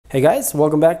Hey guys,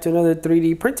 welcome back to another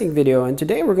 3D printing video, and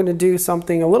today we're going to do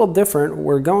something a little different.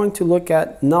 We're going to look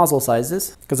at nozzle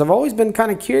sizes because I've always been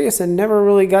kind of curious and never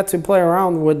really got to play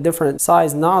around with different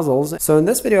size nozzles. So in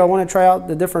this video I want to try out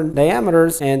the different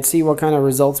diameters and see what kind of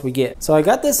results we get. So I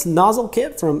got this nozzle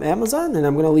kit from Amazon and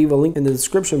I'm going to leave a link in the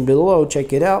description below.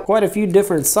 Check it out. Quite a few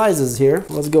different sizes here.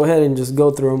 Let's go ahead and just go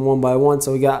through them one by one.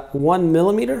 So we got 1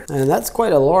 millimeter, and that's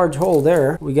quite a large hole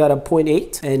there. We got a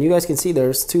 0.8, and you guys can see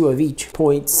there's two of each.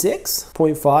 0.6,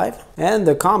 0.5, and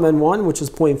the common one, which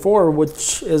is 0.4,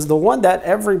 which is the one that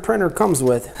every printer comes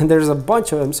with. And there's a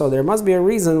bunch of them, so there must be a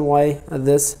reason why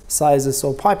this size is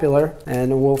so popular,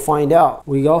 and we'll find out.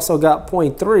 We also got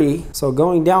 0.3, so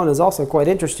going down is also quite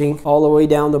interesting, all the way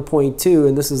down to 0.2,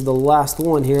 and this is the last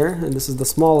one here, and this is the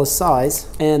smallest size.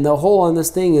 And the hole on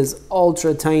this thing is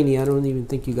ultra tiny. I don't even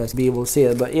think you guys will be able to see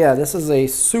it, but yeah, this is a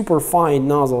super fine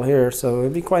nozzle here, so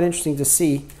it'd be quite interesting to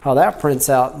see how that prints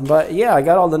out. But yeah, I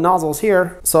got all the nozzles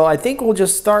here, so I think we'll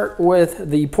just start with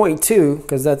the 0.2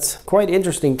 because that's quite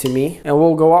interesting to me, and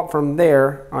we'll go up from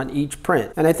there on each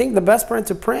print. And I think the best print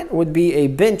to print would be a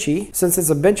benchy. Since it's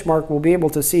a benchmark, we'll be able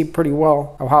to see pretty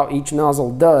well how each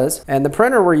nozzle does. And the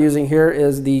printer we're using here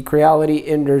is the Creality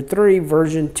Ender 3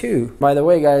 version 2. By the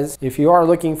way guys, if you are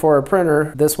looking for a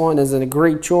printer, this one is a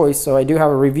great choice. So I do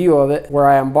have a review of it where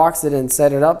I unboxed it and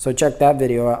set it up, so check that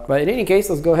video out. But in any case,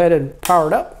 let's go ahead and power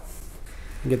it up.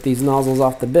 Get these nozzles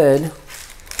off the bed.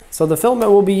 So the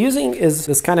filament we'll be using is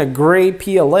this kind of gray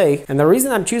PLA, and the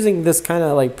reason I'm choosing this kind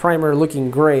of like primer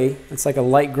looking gray, it's like a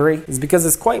light gray, is because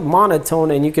it's quite monotone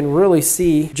and you can really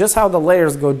see just how the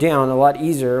layers go down a lot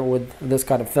easier with this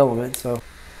kind of filament. So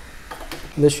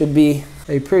this should be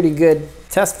a pretty good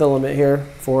test filament here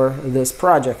for this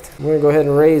project. I'm gonna go ahead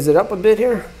and raise it up a bit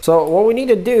here. So what we need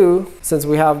to do, since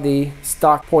we have the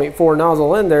stock 0.4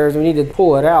 nozzle in there, is we need to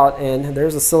pull it out, and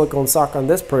there's a silicone sock on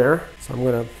this printer. So I'm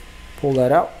gonna pull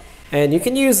that out. And you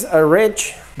can use a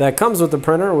wrench that comes with the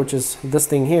printer, which is this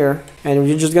thing here, and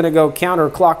you're just gonna go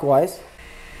counterclockwise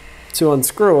to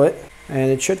unscrew it,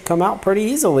 and it should come out pretty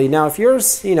easily. Now if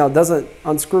yours, doesn't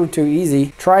unscrew too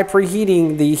easy, try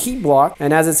preheating the heat block,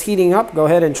 and as it's heating up, go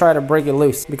ahead and try to break it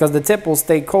loose, because the tip will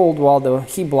stay cold while the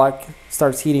heat block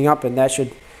starts heating up, and that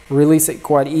should release it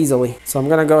quite easily. So I'm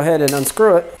gonna go ahead and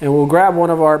unscrew it, and we'll grab one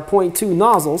of our 0.2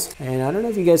 nozzles, and I don't know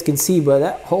if you guys can see, but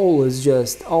that hole is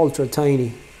just ultra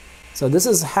tiny. So this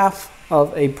is half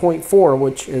of a 0.4,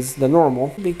 which is the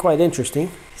normal. It'll be quite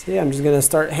interesting. So yeah, I'm just gonna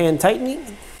start hand tightening.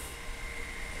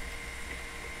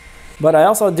 But I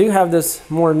also do have this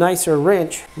more nicer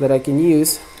wrench that I can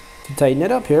use to tighten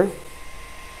it up here.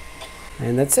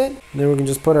 And that's it. Then we can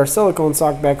just put our silicone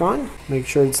sock back on, make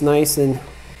sure it's nice and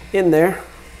in there.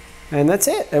 And that's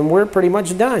it, and we're pretty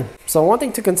much done. So one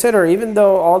thing to consider, even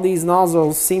though all these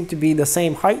nozzles seem to be the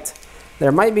same height,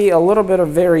 there might be a little bit of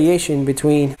variation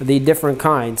between the different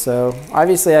kinds. So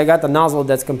obviously I got the nozzle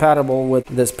that's compatible with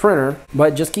this printer,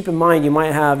 but just keep in mind you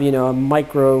might have, a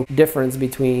micro difference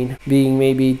between being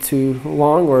maybe too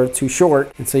long or too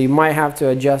short, and so you might have to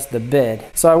adjust the bed.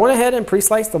 So I went ahead and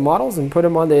pre-sliced the models and put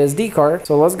them on the SD card.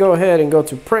 So let's go ahead and go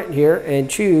to print here and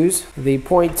choose the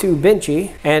 0.2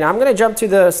 benchy. And I'm gonna jump to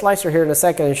the slicer here in a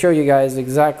second and show you guys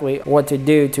exactly what to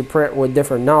do to print with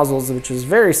different nozzles, which is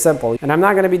very simple. And I'm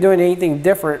not gonna be doing anything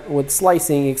different with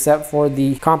slicing except for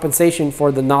the compensation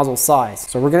for the nozzle size.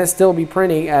 So we're going to still be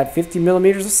printing at 50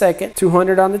 millimeters a second,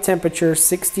 200 on the temperature,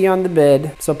 60 on the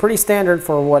bed. So pretty standard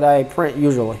for what I print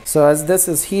usually. So as this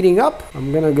is heating up,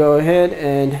 I'm going to go ahead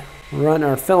and run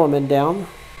our filament down.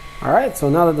 All right, so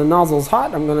now that the nozzle's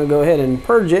hot, I'm going to go ahead and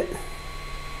purge it.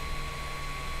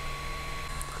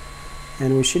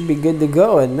 And we should be good to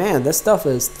go. And man, this stuff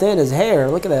is thin as hair.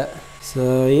 Look at that.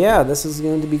 So yeah, this is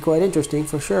going to be quite interesting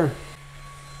for sure.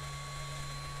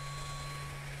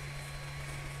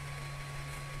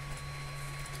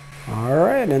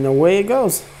 Alright, and away it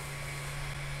goes.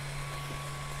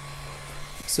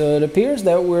 So it appears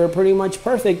that we're pretty much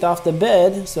perfect off the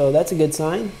bed, so that's a good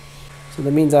sign. So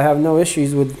that means I have no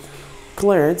issues with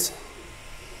clearance.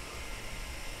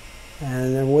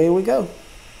 And away we go.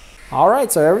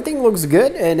 Alright, so everything looks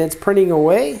good and it's printing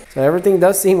away. So everything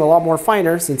does seem a lot more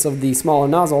finer since of the smaller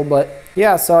nozzle, but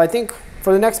yeah, so I think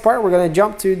for the next part we're going to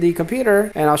jump to the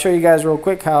computer and I'll show you guys real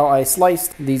quick how I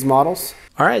sliced these models.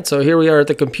 Alright, so here we are at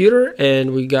the computer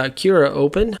and we got Cura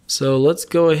open. So let's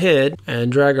go ahead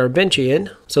and drag our benchy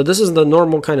in. So this is the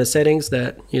normal kind of settings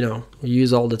that, we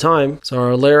use all the time. So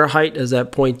our layer height is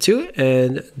at 0.2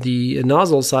 and the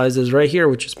nozzle size is right here,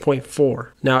 which is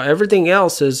 0.4. Now everything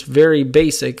else is very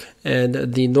basic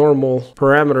and the normal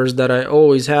parameters that I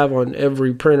always have on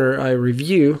every printer I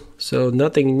review. So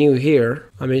nothing new here.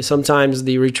 I mean, sometimes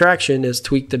the retraction is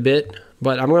tweaked a bit,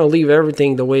 but I'm going to leave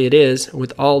everything the way it is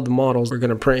with all the models we're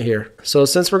going to print here. So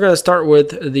since we're going to start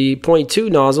with the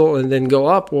 0.2 nozzle and then go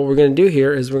up, what we're going to do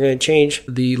here is we're going to change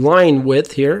the line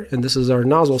width here, and this is our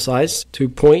nozzle size, to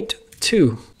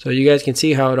 0.2. So you guys can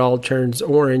see how it all turns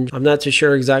orange. I'm not too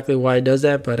sure exactly why it does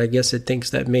that, but I guess it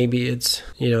thinks that maybe it's,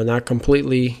 you know, not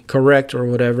completely correct or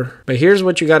whatever. But here's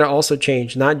what you got to also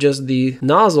change. Not just the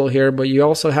nozzle here, but you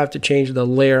also have to change the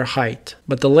layer height.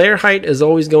 But the layer height is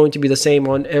always going to be the same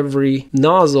on every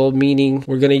nozzle, meaning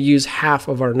we're going to use half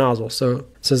of our nozzle. So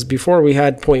since before we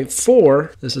had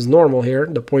 0.4, this is normal here,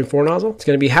 the 0.4 nozzle, it's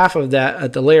going to be half of that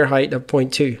at the layer height of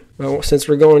 0.2. Well, since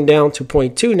we're going down to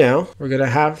 0.2 now, we're going to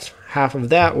have half of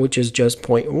that, which is just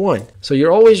 0.1. So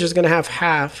you're always just going to have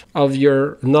half of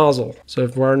your nozzle. So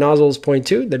if our nozzle is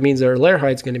 0.2, that means our layer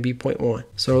height is going to be 0.1.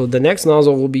 So the next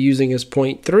nozzle we'll be using is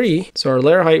 0.3. So our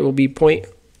layer height will be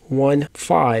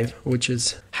 0.15, which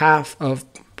is half of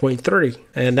 0.3.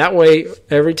 And that way,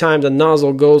 every time the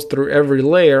nozzle goes through every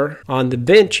layer on the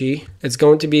benchy, it's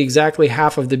going to be exactly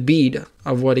half of the bead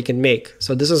of what it can make.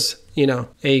 So this is, you know,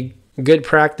 a good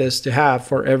practice to have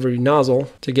for every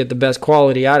nozzle to get the best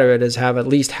quality out of it, is have at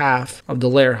least half of the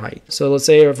layer height. So let's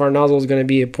say if our nozzle is going to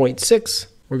be a 0.6,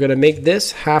 we're going to make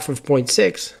this half of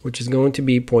 0.6, which is going to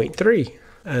be 0.3,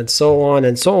 and so on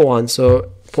and so on.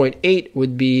 So 0.8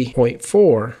 would be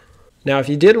 0.4. Now, if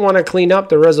you did want to clean up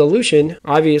the resolution,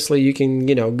 obviously you can,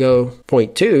 you know, go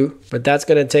 0.2, but that's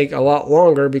going to take a lot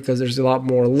longer because there's a lot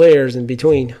more layers in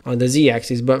between on the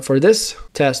z-axis. But for this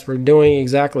test, we're doing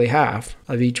exactly half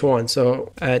of each one.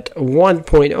 So at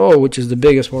 1.0, which is the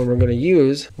biggest one we're going to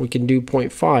use, we can do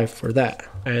 0.5 for that.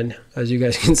 And as you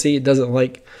guys can see, it doesn't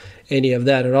like any of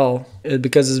that at all,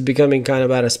 because it's becoming kind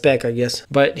of out of spec, I guess.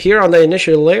 But here on the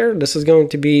initial layer, this is going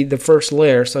to be the first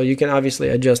layer, so you can obviously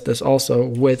adjust this also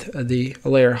with the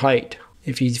layer height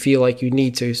if you feel like you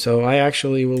need to. So I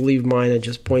actually will leave mine at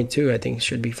just 0.2. I think it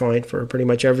should be fine for pretty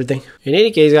much everything. In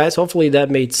any case, guys, hopefully that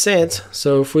made sense.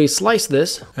 So if we slice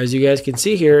this, as you guys can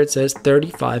see here, it says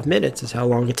 35 minutes is how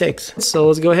long it takes. So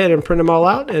let's go ahead and print them all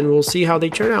out and we'll see how they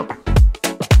turn out.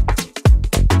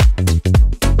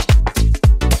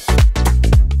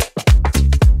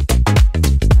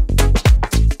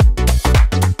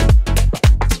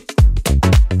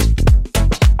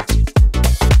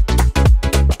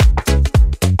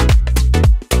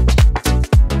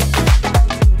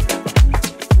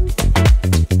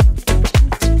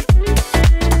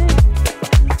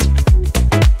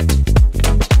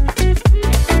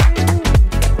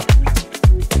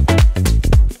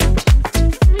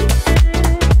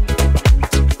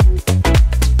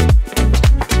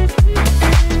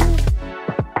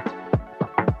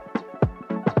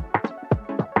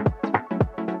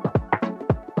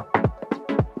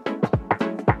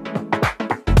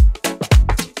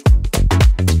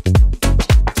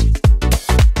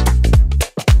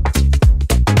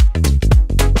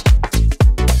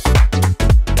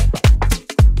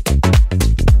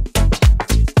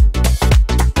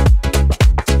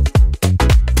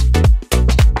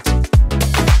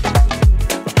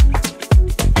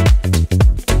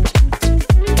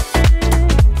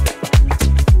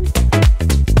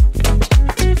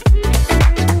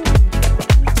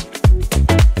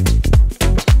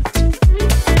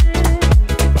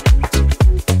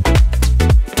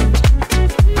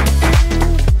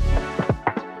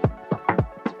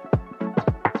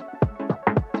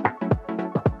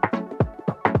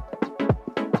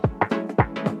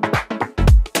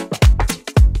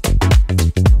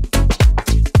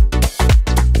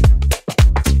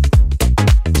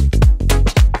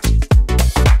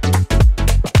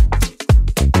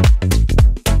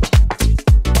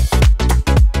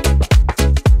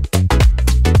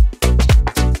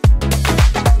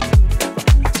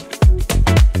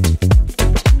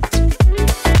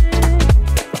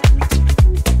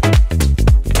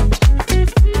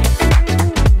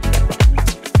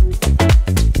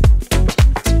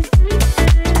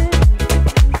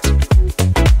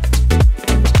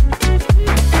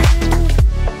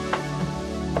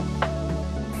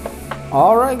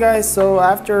 Alright guys, so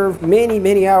after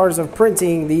many hours of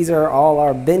printing, these are all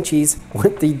our benchies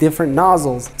with the different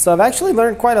nozzles. So I've actually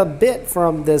learned quite a bit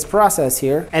from this process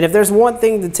here. And if there's one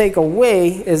thing to take away,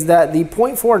 is that the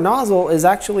 0.4 nozzle is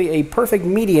actually a perfect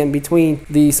medium between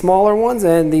the smaller ones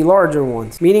and the larger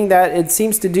ones. Meaning that it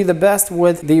seems to do the best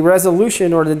with the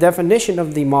resolution or the definition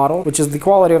of the model, which is the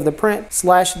quality of the print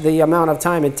slash the amount of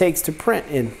time it takes to print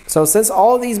in. So since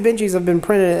all of these benchies have been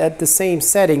printed at the same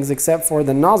settings except for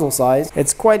the nozzle size, size,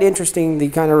 it's quite interesting the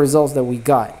kind of results that we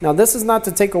got. Now this is not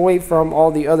to take away from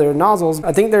all the other nozzles.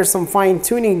 I think there's some fine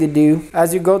tuning to do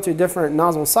as you go to different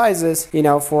nozzle sizes, you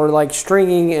know, for like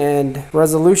stringing and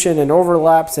resolution and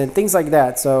overlaps and things like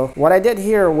that. So what I did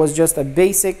here was just a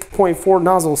basic 0.4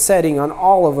 nozzle setting on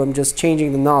all of them, just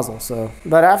changing the nozzle. So,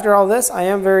 but after all this, I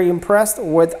am very impressed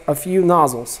with a few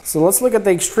nozzles. So let's look at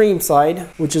the extreme side,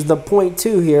 which is the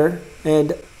 0.2 here,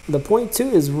 and the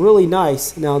 0.2 is really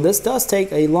nice. Now this does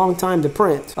take a long time to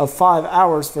print, of 5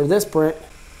 hours for this print.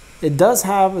 It does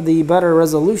have the better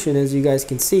resolution, as you guys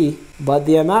can see, but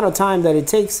the amount of time that it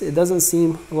takes, it doesn't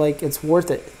seem like it's worth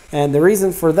it. And the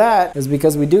reason for that is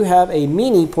because we do have a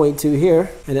mini 0.2 here,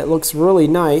 and it looks really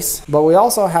nice, but we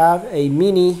also have a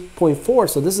mini 0.4.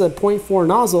 So this is a 0.4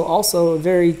 nozzle, also a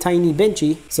very tiny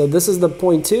benchy. So this is the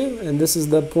 0.2 and this is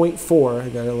the 0.4. I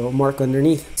got a little mark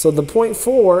underneath. So the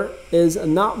 0.4 is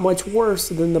not much worse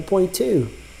than the 0.2.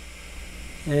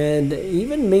 And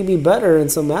even maybe better in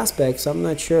some aspects, I'm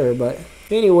not sure. But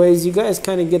anyways, you guys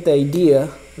kind of get the idea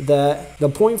that the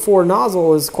 0.4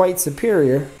 nozzle is quite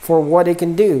superior for what it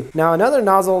can do. Now another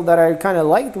nozzle that I kind of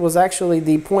liked was actually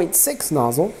the 0.6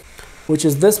 nozzle, which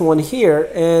is this one here.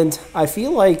 And I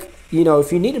feel like, you know,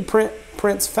 if you need to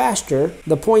prints faster,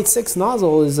 the 0.6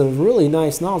 nozzle is a really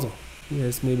nice nozzle. You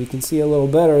guys maybe can see a little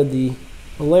better the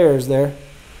layers there.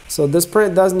 So this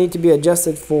print does need to be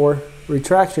adjusted for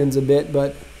retractions a bit,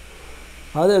 but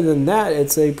other than that,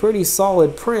 it's a pretty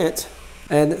solid print.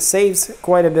 And it saves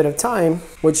quite a bit of time,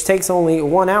 which takes only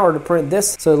 1 hour to print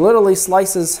this. So it literally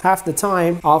slices half the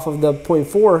time off of the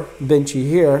 0.4 benchy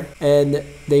here, and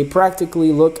they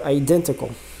practically look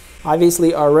identical.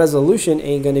 Obviously our resolution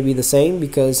ain't going to be the same,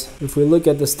 because if we look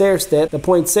at the stair step, the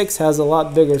 0.6 has a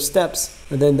lot bigger steps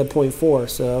than the 0.4.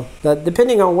 So that,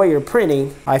 depending on what you're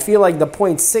printing, I feel like the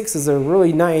 0.6 is a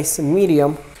really nice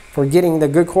medium for getting the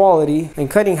good quality and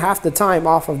cutting half the time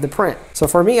off of the print. So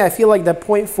for me, I feel like the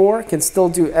 0.4 can still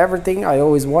do everything I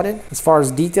always wanted as far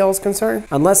as detail is concerned.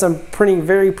 Unless I'm printing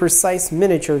very precise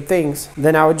miniature things,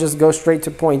 then I would just go straight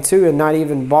to 0.2 and not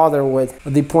even bother with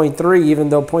the 0.3, even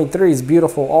though 0.3 is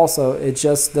beautiful also. It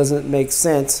just doesn't make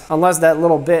sense unless that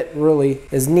little bit really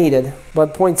is needed.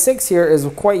 But 0.6 here is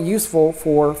quite useful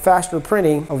for faster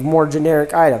printing of more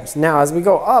generic items. Now, as we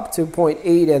go up to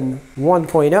 0.8 and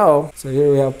 1.0, so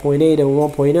here we have 0.8 and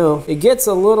 1.0, it gets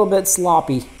a little bit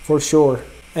sloppy for sure.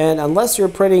 And unless you're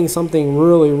printing something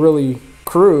really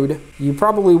crude, you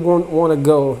probably won't want to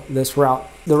go this route.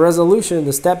 The resolution,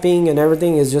 the stepping and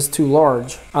everything is just too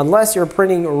large. Unless you're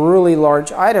printing really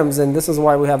large items, and this is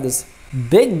why we have this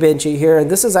big benchy here, and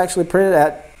this is actually printed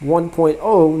at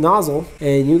 1.0 nozzle,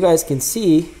 and you guys can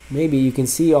see, maybe you can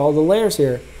see all the layers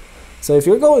here. So if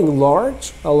you're going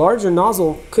large, a larger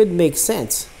nozzle could make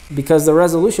sense, because the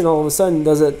resolution all of a sudden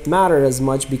doesn't matter as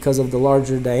much because of the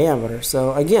larger diameter.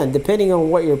 So again, depending on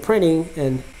what you're printing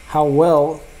and how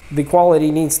well the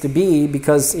quality needs to be,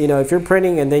 because, you know, if you're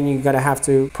printing and then you're gonna have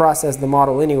to process the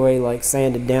model anyway, like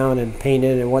sand it down and paint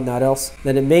it and whatnot else,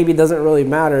 then it maybe doesn't really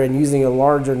matter, and using a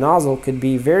larger nozzle could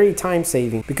be very time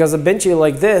saving, because a benchy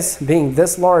like this, being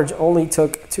this large, only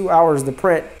took 2 hours to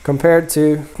print compared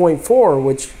to 0.4,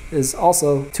 which is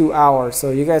also 2 hours. So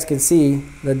you guys can see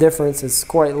the difference is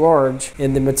quite large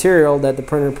in the material that the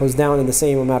printer puts down in the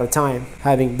same amount of time,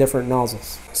 having different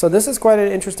nozzles. So this is quite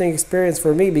an interesting experience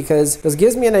for me, because this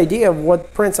gives me an idea of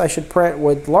what prints I should print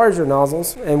with larger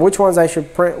nozzles and which ones I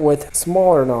should print with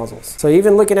smaller nozzles. So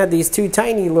even looking at these two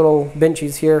tiny little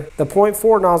benchies here, the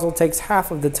 0.4 nozzle takes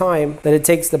half of the time that it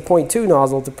takes the 0.2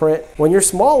 nozzle to print. When you're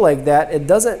small like that, it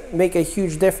doesn't make a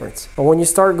huge difference. But when you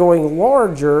start going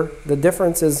larger, the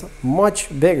difference is much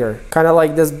bigger. Kind of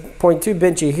like this 0.2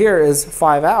 benchy here is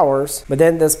 5 hours, but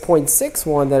then this 0.6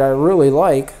 one that I really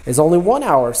like is only 1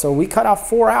 hour. So we cut off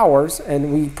 4 hours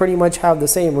and we pretty much have the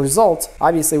same results.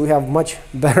 Obviously we have much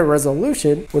better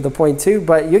resolution with the 0.2,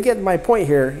 but you get my point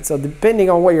here. So depending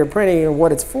on what you're printing and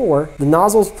what it's for, the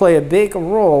nozzles play a big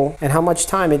role in how much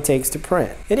time it takes to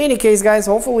print. In any case, guys,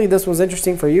 hopefully this was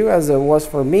interesting for you as it was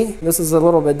for me. This is a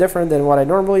little bit different than what I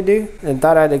normally do, and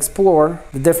thought I'd explore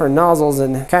the different nozzles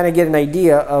and kind of get an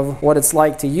idea of what it's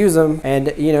like to use them.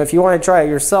 And you know, if you want to try it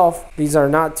yourself, these are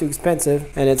not too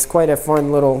expensive, and it's quite a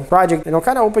fun little project, and it'll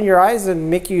kind of open your eyes and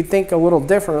make you think a little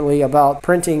differently about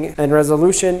printing and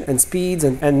resolution and speeds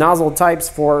and nozzle types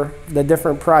for the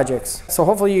different projects. So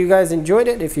hopefully you guys enjoyed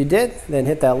it. If you did, then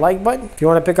hit that like button. If you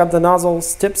want to pick up the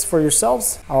nozzles tips for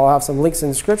yourselves, I'll have some links in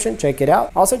the description. Check it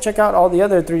out. Also check out all the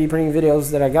other 3D printing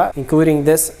videos that I got, including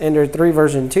this Ender 3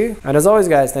 version 2. And as always,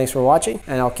 guys, thanks for watching,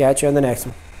 and I'll catch you on the next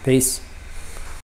one. Peace.